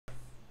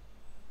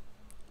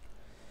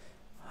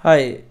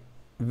Hi,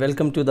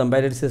 welcome to the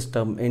Embedded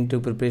System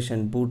into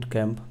Preparation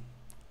Bootcamp.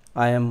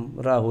 I am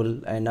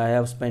Rahul and I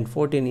have spent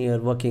 14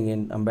 years working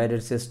in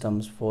embedded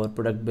systems for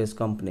product-based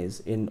companies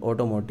in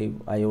automotive,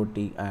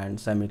 IoT and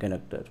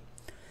semiconductor.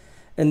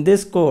 In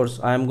this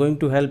course, I am going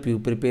to help you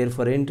prepare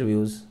for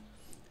interviews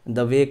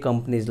the way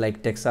companies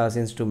like Texas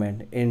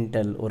Instruments,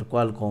 Intel or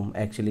Qualcomm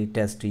actually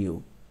test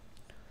you.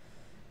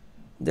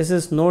 This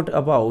is not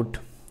about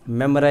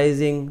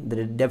memorizing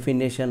the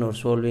definition or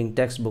solving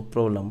textbook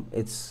problem.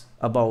 It's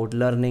about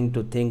learning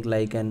to think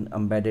like an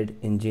embedded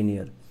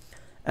engineer.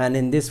 And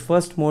in this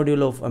first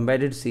module of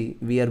Embedded C,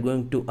 we are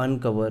going to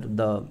uncover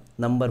the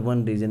number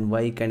one reason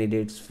why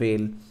candidates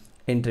fail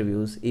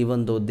interviews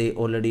even though they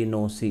already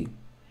know C.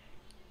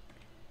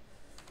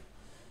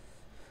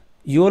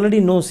 You already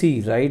know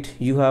C, right?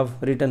 You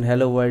have written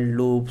hello world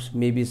loops,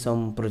 maybe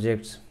some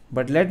projects.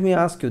 But let me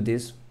ask you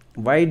this,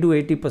 why do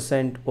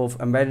 80%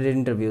 of embedded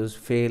interviews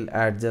fail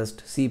at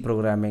just C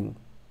programming?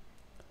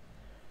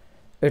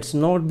 It's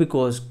not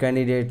because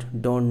candidates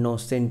don't know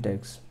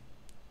syntax.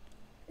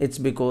 It's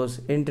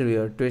because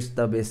interviewer twists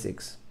the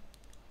basics.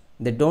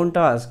 They don't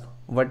ask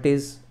what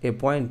is a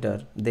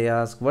pointer, they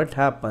ask what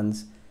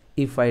happens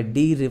if I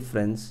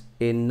dereference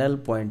a null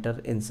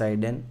pointer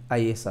inside an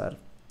ISR.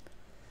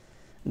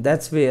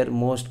 That's where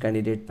most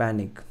candidates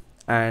panic,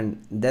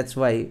 and that's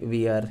why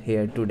we are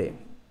here today.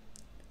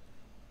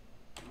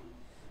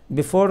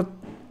 Before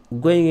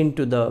going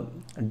into the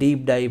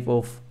deep dive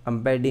of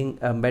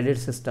embedded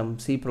system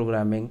C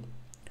programming,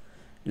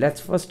 let's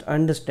first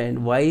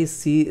understand why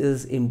C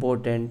is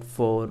important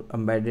for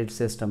embedded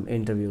system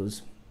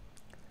interviews.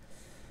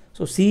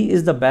 So C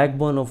is the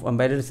backbone of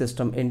embedded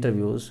system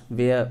interviews,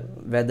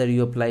 whether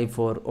you apply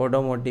for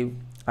automotive,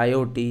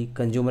 IoT,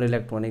 consumer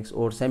electronics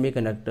or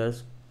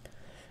semiconductors,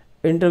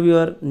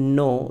 interviewer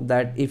know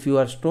that if you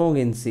are strong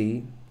in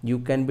C, you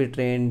can be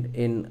trained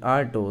in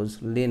RTOS,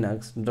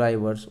 Linux,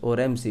 drivers or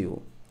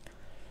MCU.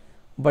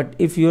 But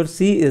if your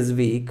C is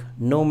weak,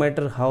 no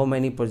matter how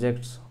many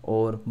projects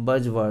or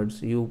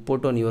buzzwords you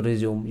put on your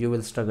resume, you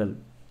will struggle.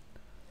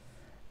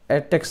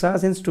 At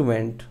Texas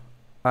Instrument,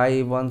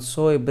 I once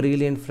saw a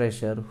brilliant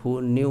fresher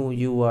who knew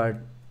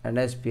UART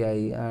and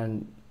SPI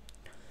and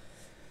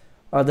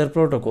other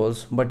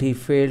protocols, but he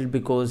failed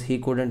because he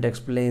couldn't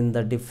explain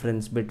the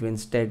difference between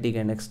static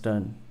and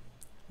extern.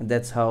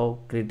 That's how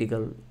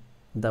critical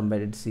the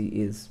embedded C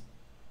is.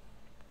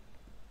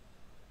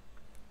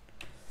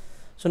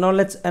 So now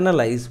let's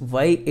analyze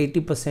why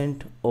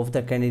 80% of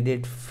the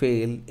candidate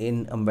fail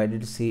in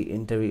embedded C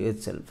interview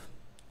itself.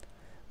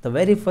 The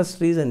very first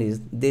reason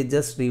is they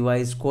just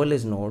revise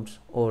college notes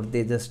or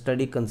they just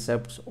study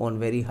concepts on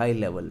very high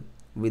level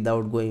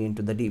without going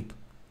into the deep.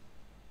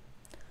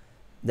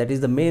 That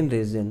is the main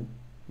reason.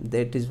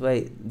 That is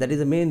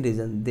the main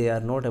reason they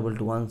are not able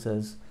to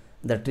answer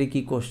the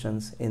tricky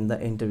questions in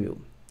the interview.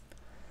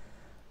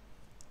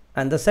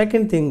 And the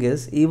second thing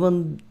is,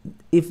 even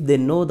if they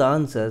know the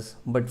answers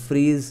but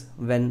freeze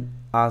when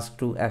asked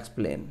to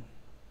explain,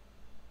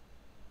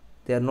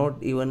 they are not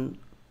even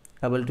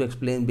able to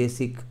explain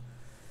basic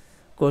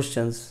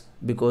questions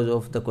because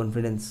of the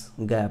confidence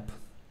gap.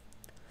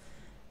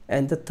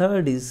 And the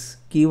third is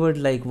keyword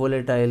like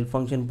volatile,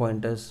 function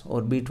pointers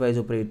or bitwise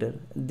operator.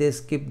 They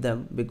skip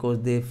them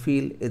because they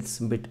feel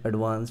it's a bit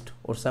advanced,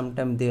 or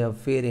sometimes they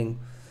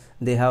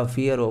have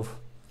fear of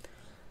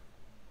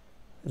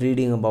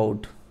reading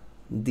about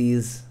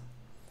these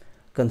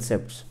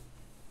concepts.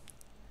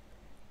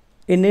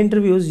 In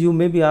interviews, you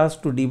may be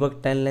asked to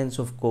debug 10 lines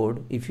of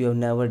code. If you have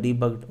never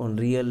debugged on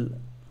real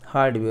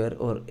hardware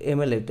or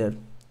emulator,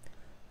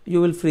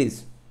 you will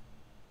freeze.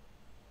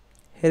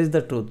 Here is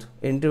the truth.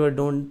 Interviewers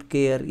don't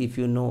care if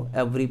you know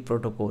every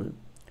protocol.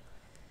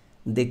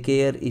 They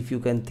care if you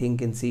can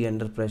think and see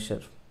under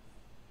pressure.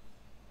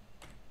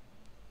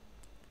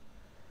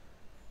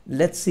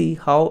 Let's see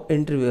how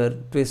interviewer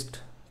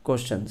twist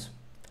questions.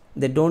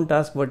 They don't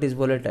ask what is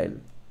volatile.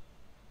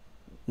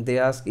 They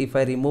ask, if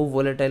I remove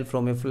volatile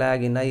from a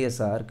flag in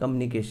ISR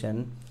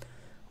communication,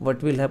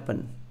 what will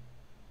happen?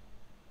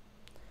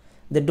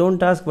 They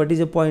don't ask what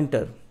is a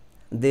pointer.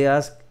 They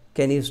ask,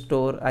 can you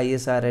store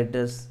ISR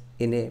address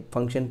in a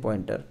function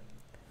pointer?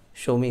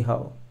 Show me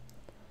how.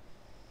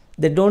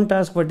 They don't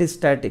ask what is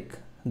static.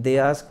 They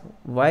ask,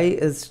 why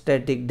is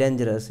static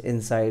dangerous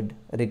inside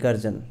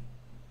recursion?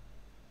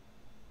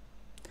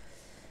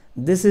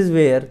 This is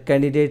where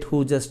candidates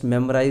who just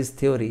memorize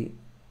theory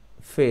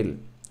fail.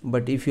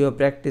 But if you have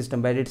practiced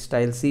embedded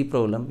style C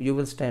problem, you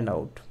will stand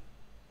out.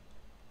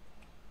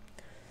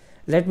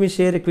 Let me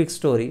share a quick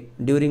story.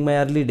 During my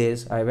early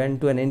days, I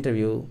went to an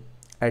interview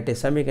at a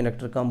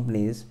semiconductor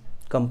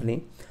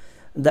company.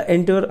 The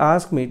interviewer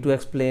asked me to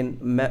explain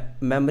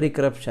memory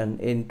corruption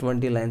in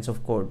 20 lines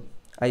of code.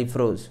 I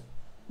froze.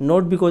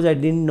 Not because I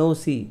didn't know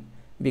C,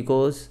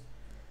 because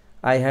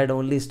I had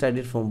only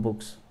studied from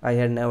books. I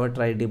had never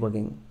tried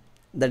debugging.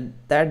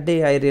 That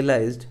day I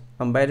realized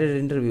embedded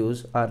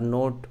interviews are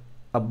not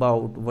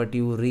about what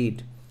you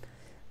read.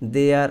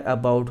 They are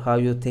about how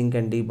you think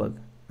and debug.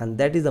 And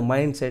that is the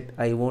mindset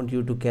I want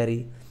you to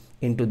carry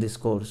into this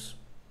course.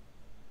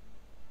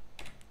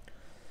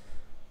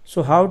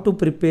 So how to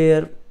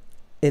prepare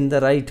in the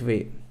right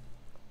way?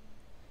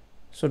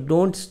 So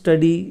don't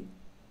study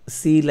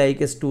C like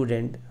a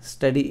student,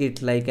 study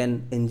it like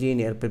an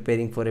engineer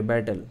preparing for a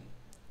battle.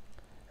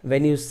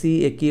 When you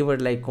see a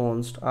keyword like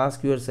const,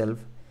 ask yourself,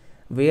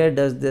 where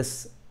does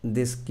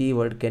this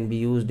keyword can be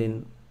used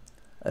in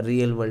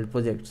real world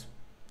projects?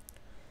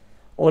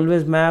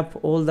 Always map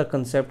all the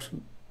concepts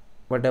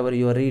whatever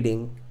you are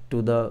reading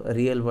to the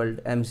real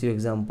world MCU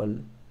example.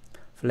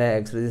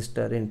 Flags,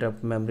 register,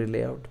 interrupt, memory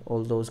layout,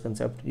 all those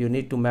concepts you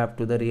need to map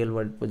to the real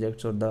world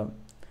projects or the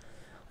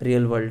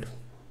real world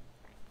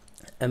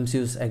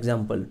MCU's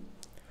example.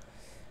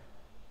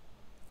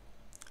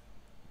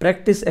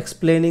 Practice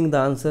explaining the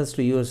answers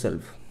to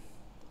yourself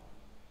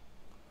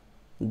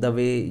the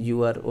way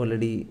you are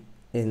already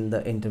in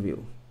the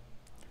interview.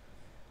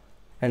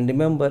 And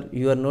remember,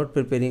 you are not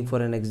preparing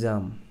for an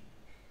exam.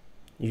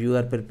 You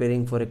are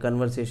preparing for a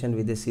conversation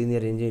with a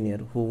senior engineer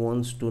who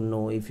wants to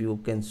know if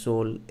you can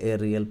solve a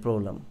real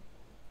problem.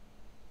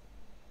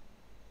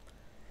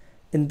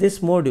 In this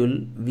module,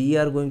 we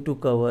are going to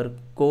cover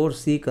core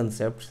C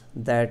concepts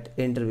that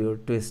interview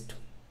twist,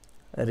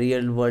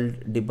 real world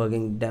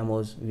debugging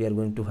demos we are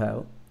going to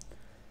have.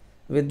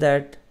 With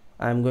that,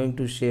 I am going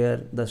to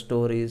share the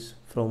stories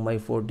from my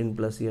 14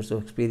 plus years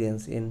of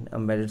experience in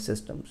embedded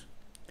systems.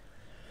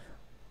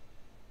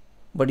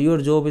 But your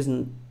job is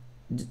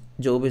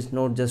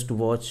not just to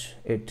watch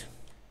it.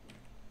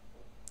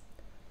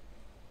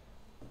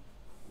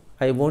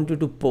 I want you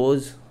to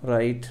pause,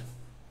 write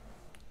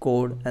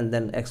code, and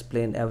then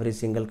explain every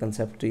single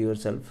concept to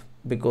yourself,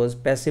 because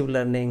passive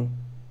learning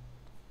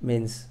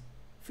means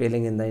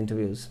failing in the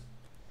interviews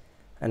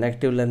and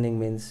active learning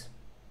means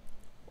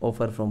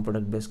offer from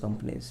product based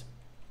companies.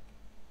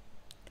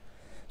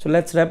 So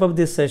let's wrap up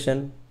this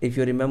session. If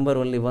you remember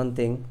only one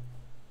thing,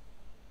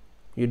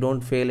 you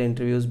don't fail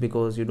interviews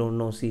because you don't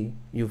know C.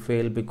 You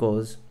fail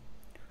because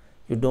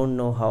you don't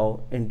know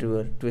how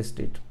interviewer twist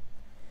it.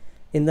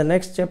 In the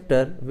next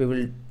chapter, we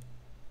will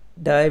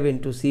dive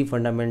into C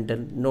fundamental,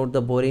 not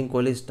the boring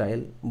college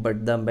style,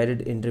 but the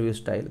embedded interview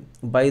style.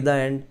 By the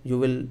end, you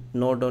will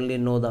not only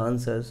know the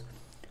answers,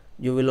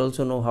 you will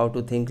also know how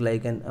to think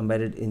like an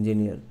embedded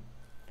engineer.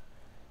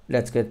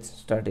 Let's get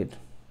started.